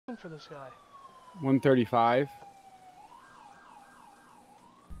for this guy? 135.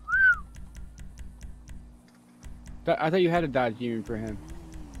 I thought you had a Dodge Demon for him.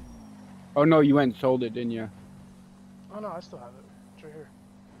 Oh no, you went and sold it, didn't you? Oh no, I still have it. It's right here.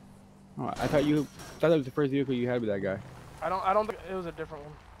 Oh, I thought that was the first vehicle you had with that guy. I don't think it was a different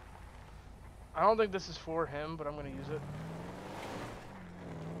one. I don't think this is for him, but I'm gonna use it.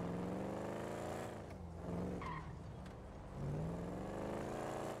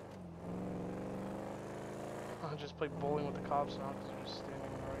 I'll just play bowling with the cops now because they're just standing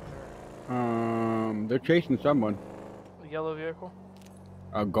right there. They're chasing someone. The yellow vehicle?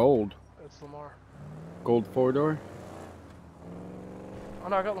 Gold. It's Lamar. Gold 4-door? Oh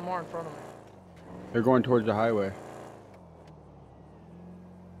no, I got Lamar in front of me. They're going towards the highway.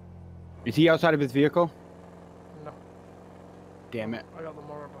 Is he outside of his vehicle? No. Damn it. I got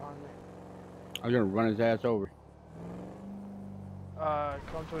Lamar behind me. I was gonna run his ass over.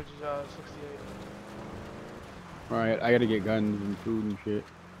 Come towards 68. Alright, I gotta get guns and food and shit.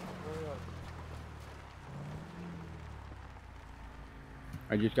 Hurry up.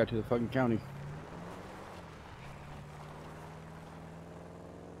 I just got to the fucking county.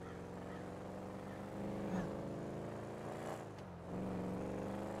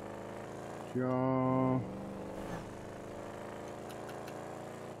 Yeah.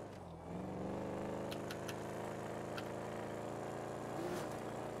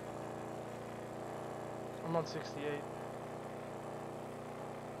 I'm on 68.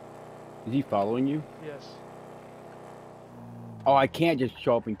 Is he following you? Yes. Oh, I can't just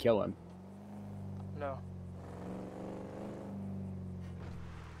show up and kill him. No.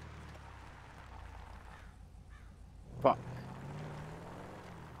 Fuck.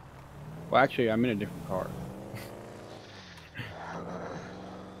 Well, actually, I'm in a different car.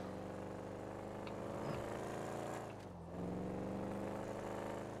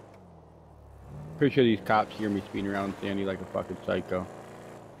 Pretty sure these cops hear me speeding around Sandy like a fucking psycho.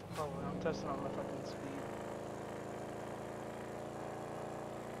 Oh, I'm testing on my fucking speed.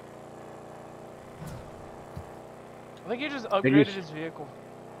 I think he just upgraded his vehicle.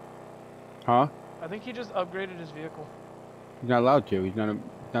 Huh? I think he just upgraded his vehicle. He's not allowed to. He's not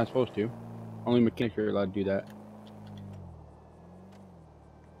supposed to. Only mechanics are allowed to do that.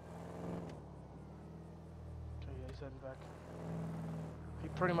 Okay, yeah, he's heading back. He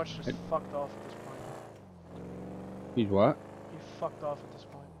pretty much just fucked off at this point. He's what? He fucked off at this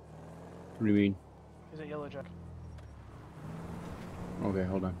point. What do you mean? He's at Yellow Jack. Okay,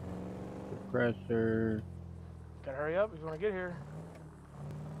 hold on. Suppressor. Gotta hurry up if you want to get here.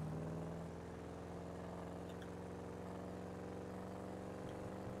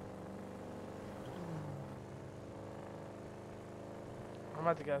 I'm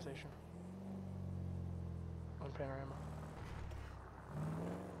at the gas station. On Panorama.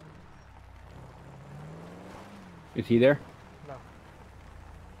 Is he there? No.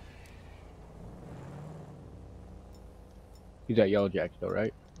 He's at Yellow Jack still,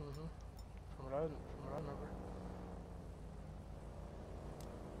 right? Mm-hmm. From what I remember.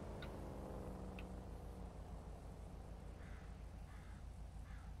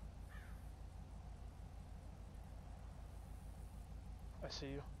 I see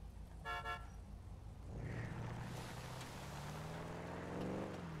you.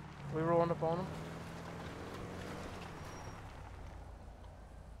 We rolling up on him?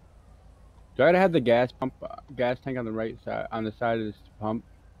 Do I have the gas tank on the right side, on the side of this pump?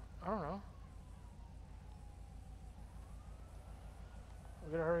 I don't know.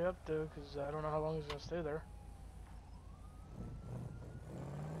 We gotta hurry up though, because I don't know how long he's gonna stay there.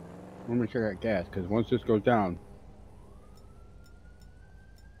 I'm gonna check out gas, because once this goes down,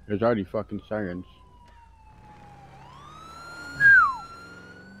 there's already fucking sirens.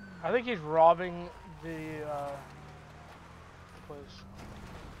 I think he's robbing the place.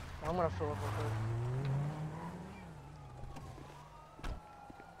 I'm gonna fill up real quick.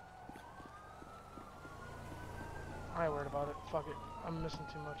 I ain't worried about it. Fuck it. I'm missing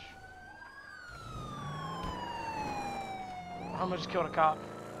too much. I'm gonna just kill a cop.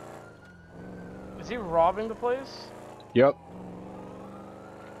 Is he robbing the place? Yep.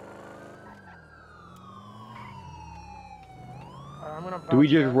 I'm gonna Do we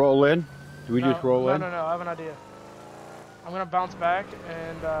bounce just back. roll in? Do we just roll in? No, I have an idea. I'm gonna bounce back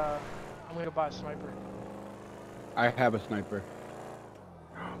and I'm gonna go buy a sniper. I have a sniper.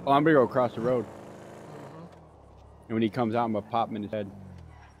 Oh, I'm gonna go across the road. And when he comes out, I'm gonna pop him in his head.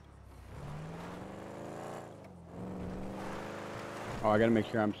 Oh, I gotta make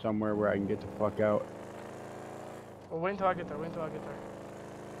sure I'm somewhere where I can get the fuck out. Well, wait until I get there. Wait until I get there.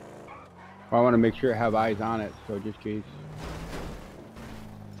 Well, I want to make sure I have eyes on it, so just in case.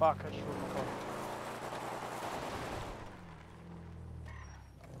 fuck, I just ruined my car.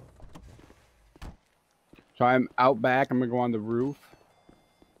 So I'm out back. I'm gonna go on the roof.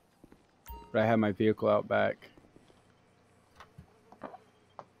 But I have my vehicle out back. I'm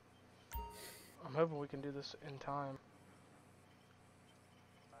hoping we can do this in time.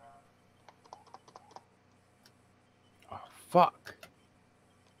 Oh, fuck.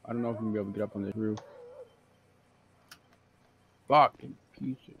 I don't know if I'm gonna be able to get up on this roof. Fucking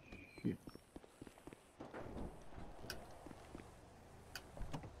piece of shit.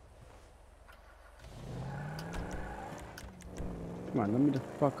 Come on, let me the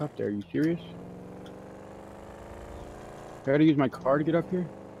fuck up there. Are you serious? I gotta use my car to get up here?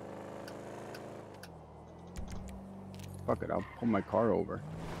 Fuck it, I'll pull my car over.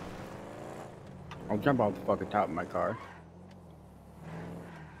 I'll jump off the fucking top of my car.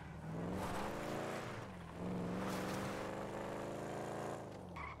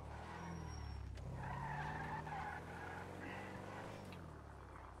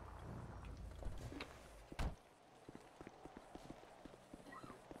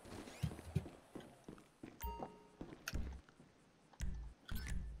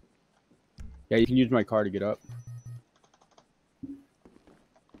 Yeah, you can use my car to get up.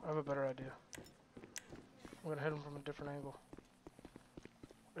 I have a better idea. I'm gonna hit him from a different angle.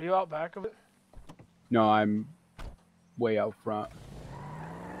 Are you out back of it? No, I'm way out front.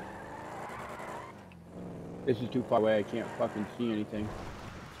 This is too far away, I can't fucking see anything.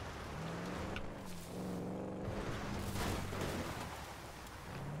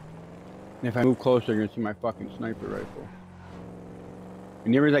 And if I move closer, you're gonna see my fucking sniper rifle.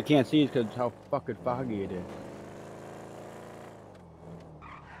 And the reason I can't see is because how fucking foggy it is.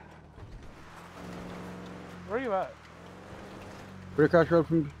 Where are you at? We're across the road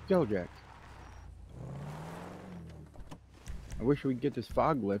from Yellowjack. I wish we could get this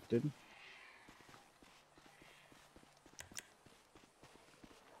fog lifted.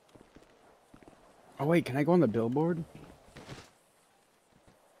 Oh wait, can I go on the billboard?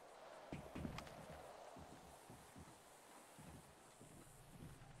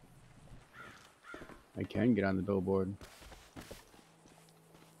 I can get on the billboard.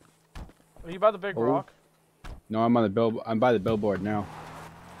 Are you by the big rock? No, I'm on the I'm by the billboard now.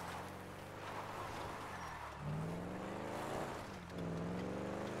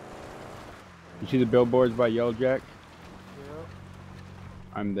 You see the billboards by Yellowjack? Yeah.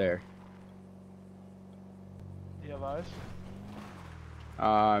 I'm there. Do you have eyes?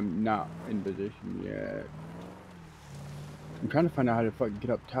 I'm not in position yet. I'm trying to find out how to fucking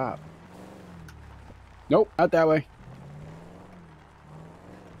get up top. Nope, not that way.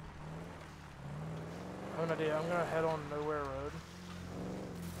 I have an idea. I'm gonna head on Nowhere Road.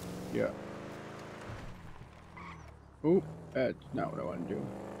 Yeah. Oop, that's not what I want to do.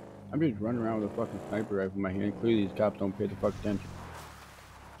 I'm just running around with a fucking sniper rifle in my hand. Clearly these cops don't pay the fuck attention.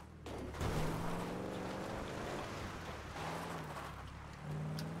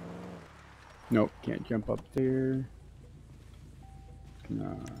 Nope, can't jump up there. Can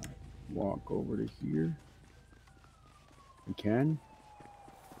I walk over to here? I can.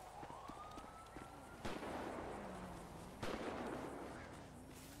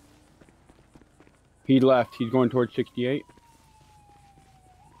 He left. He's going towards 68.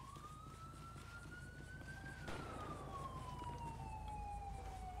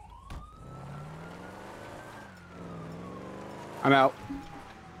 I'm out.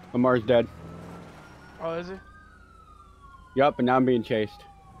 Lamar's dead. Oh, is he? Yup, and now I'm being chased.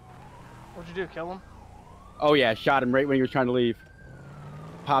 What'd you do? Kill him? Oh yeah, shot him right when he was trying to leave.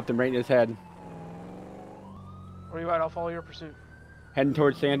 Popped him right in his head. Where are you at? I'll follow your pursuit. Heading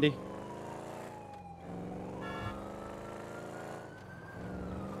towards Sandy.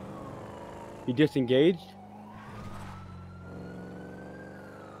 He disengaged.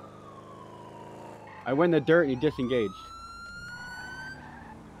 I went in the dirt and he disengaged.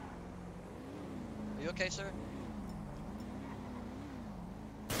 Are you okay, sir?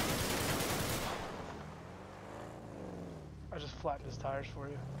 I just flattened his tires for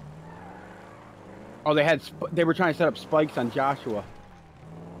you. Oh, they were trying to set up spikes on Joshua.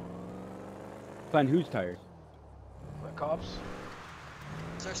 Glenn, whose tires? The cops.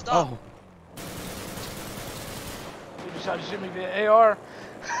 Sir, stop! Oh, You just tried to shoot me via AR.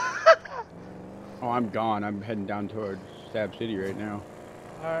 oh, I'm gone. I'm heading down towards Stab City right now.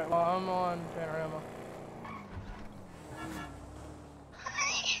 Alright, well, I'm on Panorama.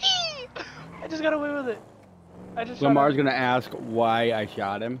 I just got away with it. I just Lamar's gonna ask why I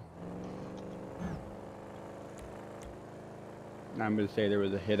shot him. And I'm gonna say there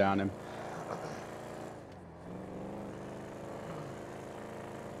was a hit on him.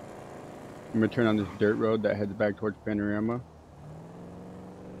 I'm gonna turn on this dirt road that heads back towards Panorama.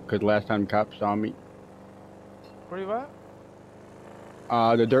 Cause last time cops saw me. Where you at?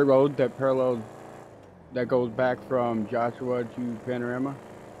 The dirt road that goes back from Joshua to Panorama.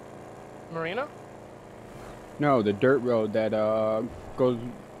 Marina? No, the dirt road that goes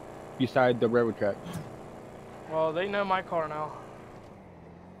beside the railroad tracks. Well, they know my car now.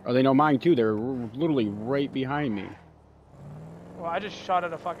 Oh, they know mine too. They're literally right behind me. Well, I just shot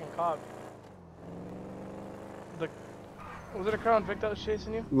at a fucking cop. Was it a Crown Vic that was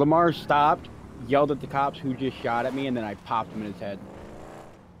chasing you? Lamar stopped, yelled at the cops who just shot at me, and then I popped him in his head.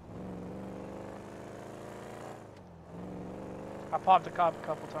 I popped a cop a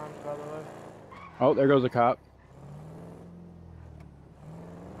couple times, by the way. Oh, there goes a cop.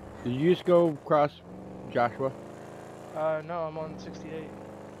 Did you just go across Joshua? No, I'm on 68.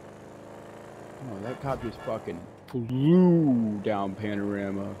 Oh, that cop just fucking flew down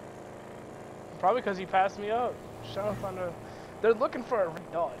Panorama. Probably because he passed me up. Just trying to find a... They're looking for a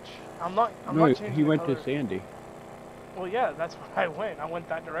red Dodge. I'm not changing he the went color. to Sandy. Well, yeah, that's where I went. I went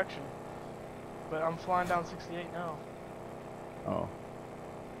that direction. But I'm flying down 68 now. Oh.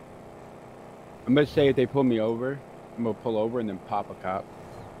 I'm gonna say if they pull me over, I'm gonna pull over and then pop a cop.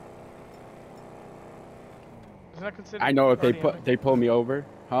 Isn't that considered I know if RDMing? they pull me over,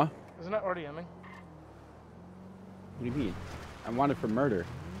 huh? Isn't that RDMing? What do you mean? I wanted for murder.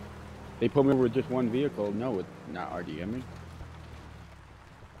 They pulled me over with just one vehicle. No, it's not RDMing.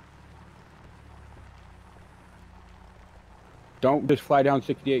 Don't just fly down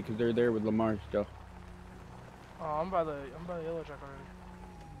 68 because they're there with Lamar still. Oh, I'm by the yellow truck already.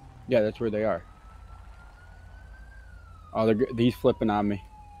 Yeah, that's where they are. Oh, he's flipping on me.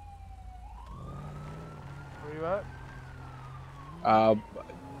 Where you at?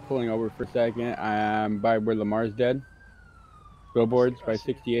 Pulling over for a second. I'm by where Lamar's dead. Billboards by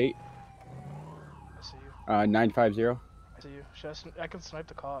 68. I see you. 950. I see you. I can snipe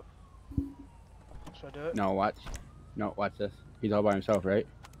the cop. Should I do it? No, watch. No, watch this. He's all by himself, right?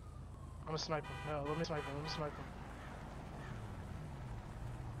 I'm gonna snipe him. No, let me snipe him. Let me snipe him.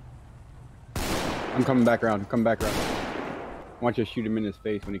 I'm coming back around. I'm coming back around. I want you to shoot him in his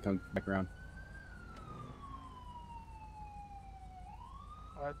face when he comes back around.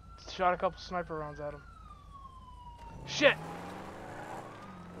 I shot a couple sniper rounds at him. Shit!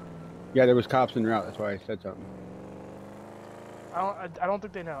 Yeah, there was cops en route. That's why I said something. I don't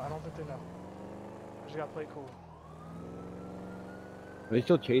think they know. I don't think they know. I just gotta play it cool. Are they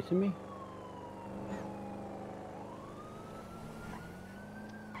still chasing me?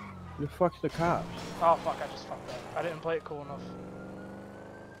 Who the fuck's the cops? Oh fuck, I just fucked up. I didn't play it cool enough.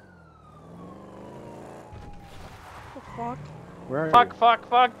 What the fuck? Where are you?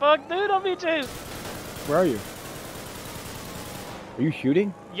 Fuck, dude, I'm being chased! Where are you? Are you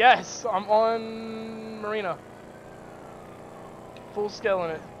shooting? Yes, I'm on Marina. Full scale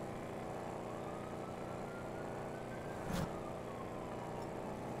in it.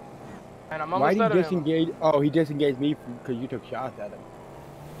 And I'm Why almost did out he of ammo. disengage? Oh, he disengaged me because you took shots at him.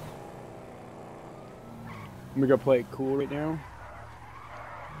 I'm gonna go play it cool right now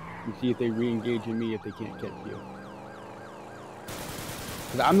and see if they re-engage in me if they can't catch you.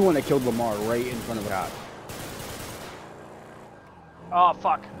 Because I'm the one that killed Lamar right in front of the cops. Oh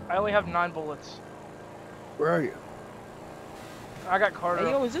fuck, I only have 9 bullets. Where are you? I got Carter.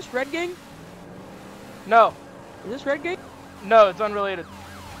 Hey, yo, is this Red Gang? No, Is this Red Gang? no, it's unrelated.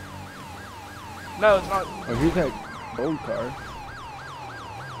 No, it's not. Oh, here's that gold car.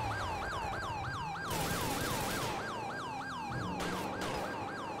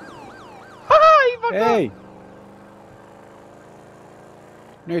 Haha, he fucked Hey!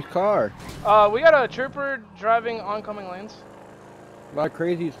 Nice car. up. We got a trooper driving oncoming lanes. A lot of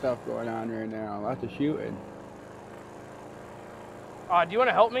crazy stuff going on right now. Lots of shooting. Do you want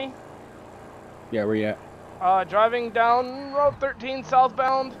to help me? Yeah, where you at? Driving down Road 13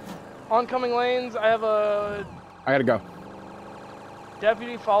 southbound, oncoming lanes. I have a I gotta go.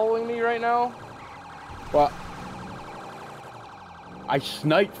 deputy following me right now. Well, I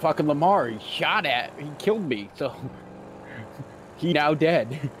sniped fucking Lamar. He killed me, so he now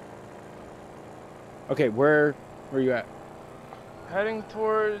dead. Okay, where are you at? Heading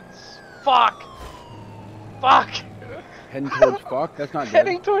towards... Fuck! Heading towards fuck? That's not good.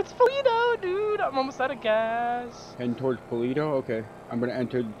 Heading towards Polito, dude! I'm almost out of gas. Heading towards Polito? Okay. I'm gonna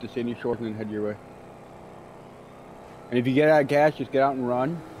enter the Sandy Shores and then head your way. And if you get out of gas, just get out and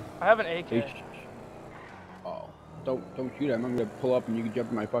run. I have an AK. Oh. Don't shoot him. I'm gonna pull up and you can jump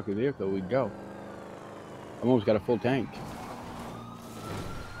in my fucking vehicle. We go. I've almost got a full tank.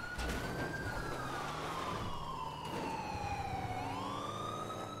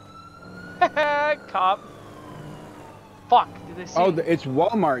 flag, cop. Fuck, did they see Oh, me? it's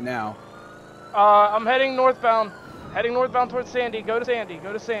Walmart now. I'm heading northbound. Heading northbound towards Sandy. Go to Sandy.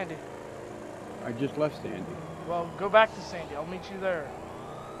 Go to Sandy. I just left Sandy. Well, go back to Sandy. I'll meet you there.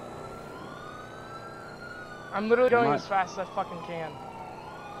 I'm literally going on. as fast as I fucking can.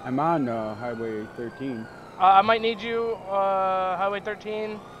 I'm on Highway 13. I might need you, Highway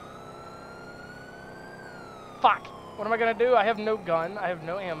 13. Fuck. What am I gonna do? I have no gun. I have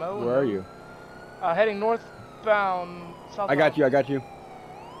no ammo. Where are you? Heading northbound. Southbound. I got you. I got you.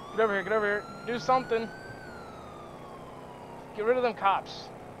 Get over here. Get over here. Do something. Get rid of them cops.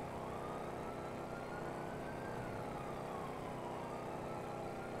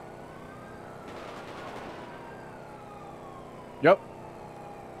 Yep.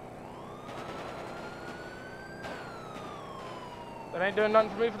 That ain't doing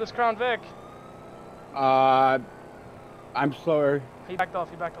nothing for me for this Crown Vic. I'm slower. He backed off.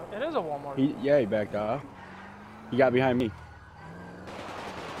 He backed off. It is a Walmart. Yeah, he backed off. He got behind me.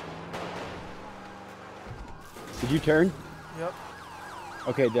 Did you turn? Yep.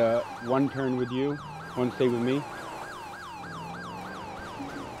 Okay, the one turn with you, one stay with me.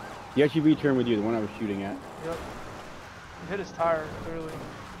 The SUV turned with you, the one I was shooting at. Yep. He hit his tire, clearly.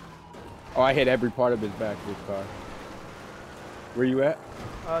 Oh, I hit every part of his back of his car. Where you at?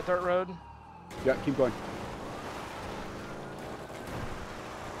 Dirt road. Yeah, keep going.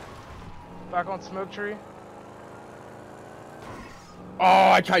 Back on Smoke Tree.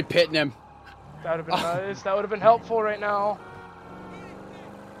 Oh, I tried pitting him. That would have been nice. That would have been helpful right now.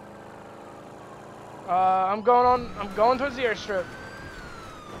 I'm going towards the airstrip.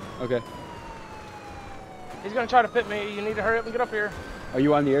 Okay. He's gonna try to pit me. You need to hurry up and get up here. Are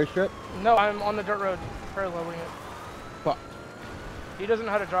you on the airstrip? No, I'm on the dirt road, paralleling it. Fuck. He doesn't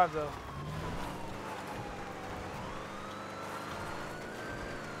know how to drive though.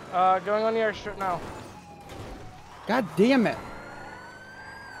 Going on the airstrip now. God damn it.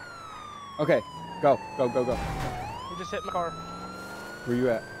 Okay, go, go, go, go. He just hit my car. Where you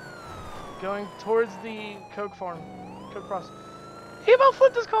at? Going towards the Coke farm. Coke process. He about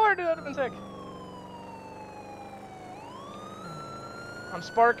flipped his car, dude. That would have been sick. I'm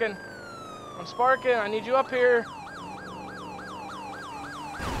sparking. I'm sparking. I need you up here.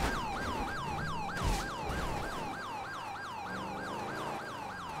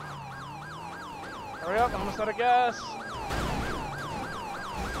 Hurry up. I'm almost out of gas.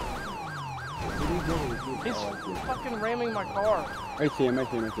 He's fucking ramming my car. I see him, I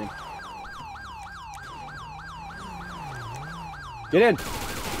see him, I see him. Get in!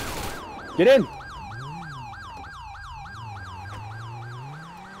 Get in!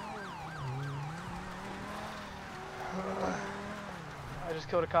 I just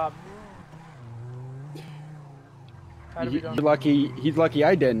killed a cop. Had to be done. You're lucky, he's lucky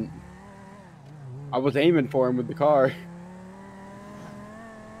I didn't. I was aiming for him with the car.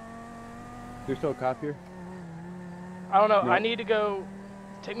 There's still a cop here? I don't know. No. I need to go.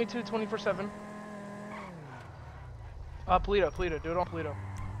 Take me to 24/7. Polito. Do it on Polito.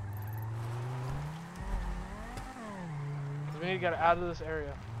 'Cause we need to get out of this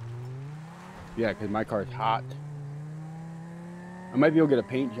area. Yeah, because my car's hot. I might be able to get a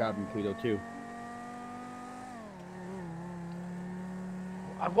paint job in Pluto too.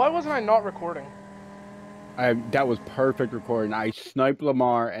 Why wasn't I not recording? That was perfect recording. I sniped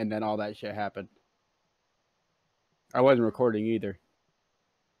Lamar and then all that shit happened. I wasn't recording either.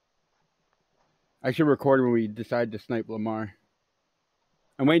 I should record when we decide to snipe Lamar.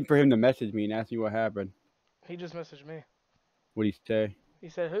 I'm waiting for him to message me and ask me what happened. He just messaged me. What'd he say? He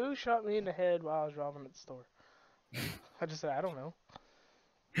said, "Who shot me in the head while I was robbing at the store?" I just said, "I don't know."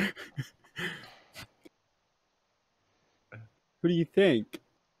 Who do you think?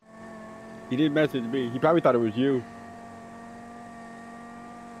 He didn't message me. He probably thought it was you.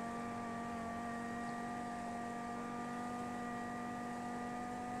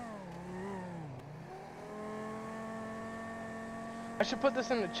 I should put this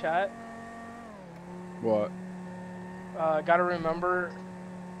in the chat. What? Gotta remember.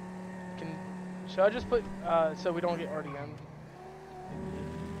 Should I just put so we don't get RDM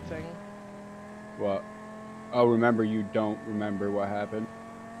thing? What? Oh, remember you don't remember what happened?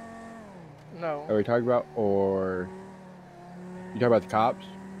 No. Are we talking about, or you talking about the cops?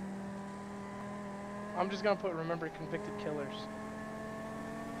 I'm just gonna put remember convicted killers.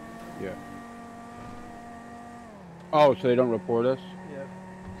 Yeah. Oh, so they don't report us? Yeah.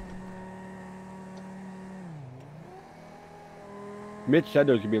 Mitch said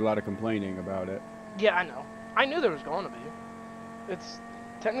there's gonna be a lot of complaining about it. Yeah, I know. I knew there was going to be. It's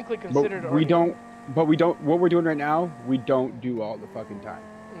technically considered. But we don't. But we don't. What we're doing right now, we don't do all the fucking time.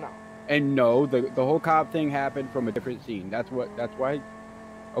 No. And no, the whole cop thing happened from a different scene. That's why.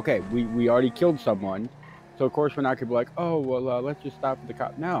 Okay, we already killed someone, so of course we're not gonna be like, oh well, let's just stop at the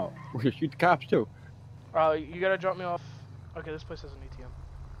cop. No, we're gonna shoot the cops too. You gotta drop me off. Okay, this place has an ATM.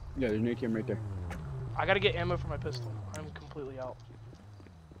 Yeah, there's an ATM right there. I gotta get ammo for my pistol. I'm completely out.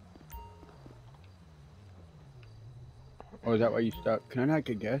 Oh, is that why you stopped? Can I not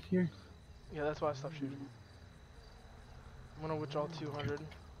get gas here? Yeah, that's why I stopped shooting. I'm gonna withdraw 200,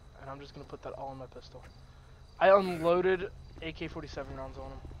 and I'm just gonna put that all in my pistol. I unloaded AK-47 rounds on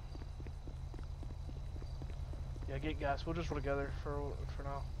him. Yeah, get gas. We'll just roll together for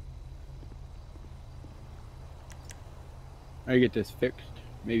now. I get this fixed,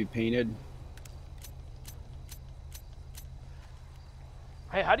 maybe painted.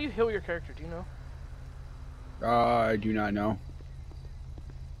 Hey, how do you heal your character? Do you know? I do not know.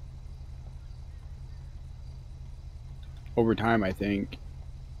 Over time, I think.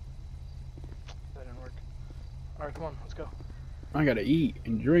 That didn't work. Alright, come on, let's go. I gotta eat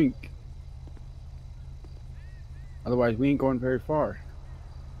and drink. Otherwise, we ain't going very far.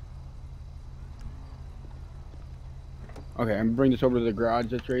 Okay, I'm gonna bring this over to the garage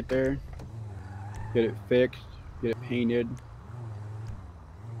that's right there. Get it fixed, get it painted.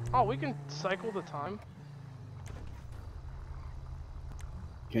 Oh, we can cycle the time?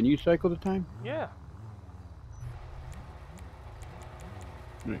 Can you cycle the time? Yeah.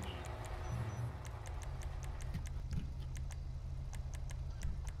 Nice.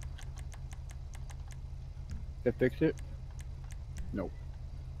 Did I fix it? Nope.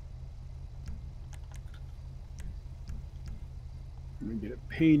 I'm gonna get it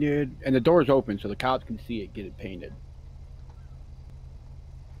painted. And the door's open so the cops can see it, get it painted.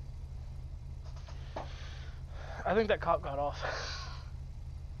 I think that cop got off.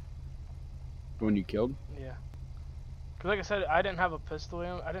 The one you killed? Yeah. Cause like I said, I didn't have a pistol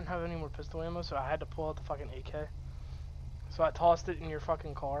ammo. I didn't have any more pistol ammo, so I had to pull out the fucking AK. So I tossed it in your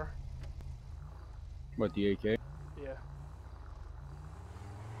fucking car. What, the AK? Yeah.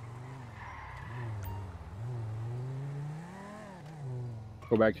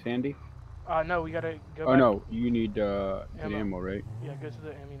 Go back to Sandy? No, we gotta go Oh back. no, you need an Ammo. ammo, right? Yeah, go to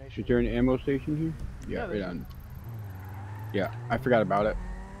the ammunition. Is there an ammo station here? Yeah, Yeah, right there's on. Yeah, I forgot about it.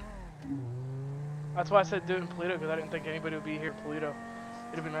 That's why I said do it in Polito, because I didn't think anybody would be here in Polito.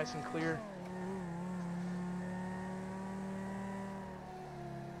 It'd be nice and clear.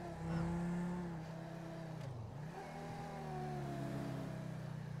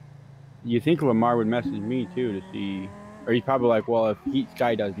 You think Lamar would message me too to see, or he's probably like, well, if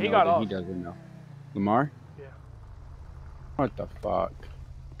Sky doesn't He know, got then off. he doesn't know. Lamar? Yeah. What the fuck?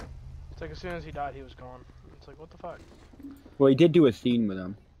 It's like as soon as he died, he was gone. It's like, what the fuck? Well, he did do a scene with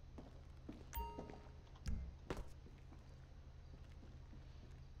him.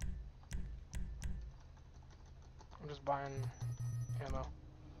 I'm just buying ammo.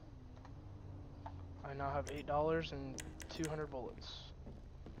 I now have $8 and 200 bullets.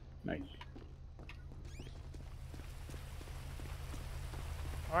 Nice.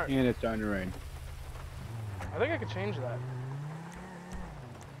 Alright. And it's starting to rain. I think I could change that.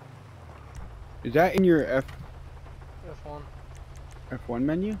 Is that in your F1. F1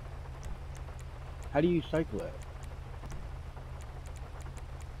 menu? How do you cycle it?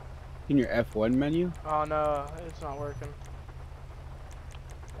 In your F1 menu? Oh no, it's not working.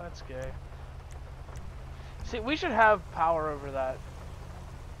 That's gay. See, we should have power over that.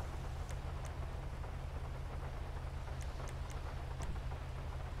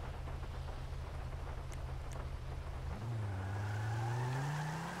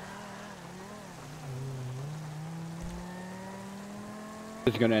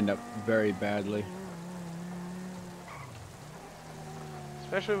 It's gonna end up very badly.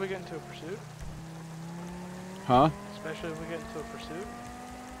 Especially if we get into a pursuit. Huh? Especially if we get into a pursuit.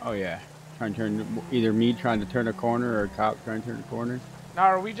 Oh yeah. Trying to turn, either me trying to turn a corner or a cop trying to turn a corner. Now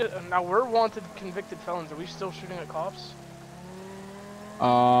are we just now we're wanted convicted felons. Are we still shooting at cops?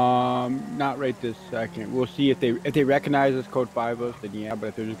 Not right this second. We'll see if they recognize us, code 5 us, then yeah. But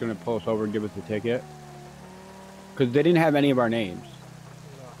if they're just gonna pull us over and give us a ticket, because they didn't have any of our names.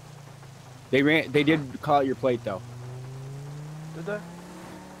 No. They did call out your plate though. Did they?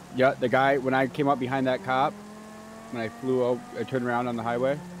 Yeah, the guy, when I came up behind that cop, when I flew over, I turned around on the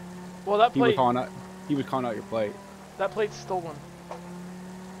highway, Well, that he was plate. calling out your plate. That plate's stolen.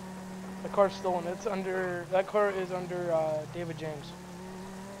 The car's stolen. It's under. That car is under David James.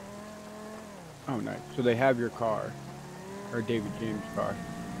 Oh, nice. So they have your car, or David James' car.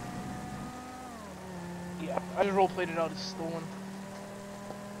 Yeah. I just roleplated out as stolen.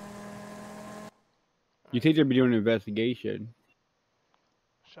 You think they'd be doing an investigation?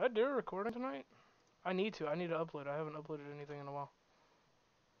 Should I do a recording tonight? I need to. I need to upload. I haven't uploaded anything in a while.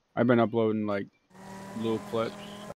 I've been uploading like little clips.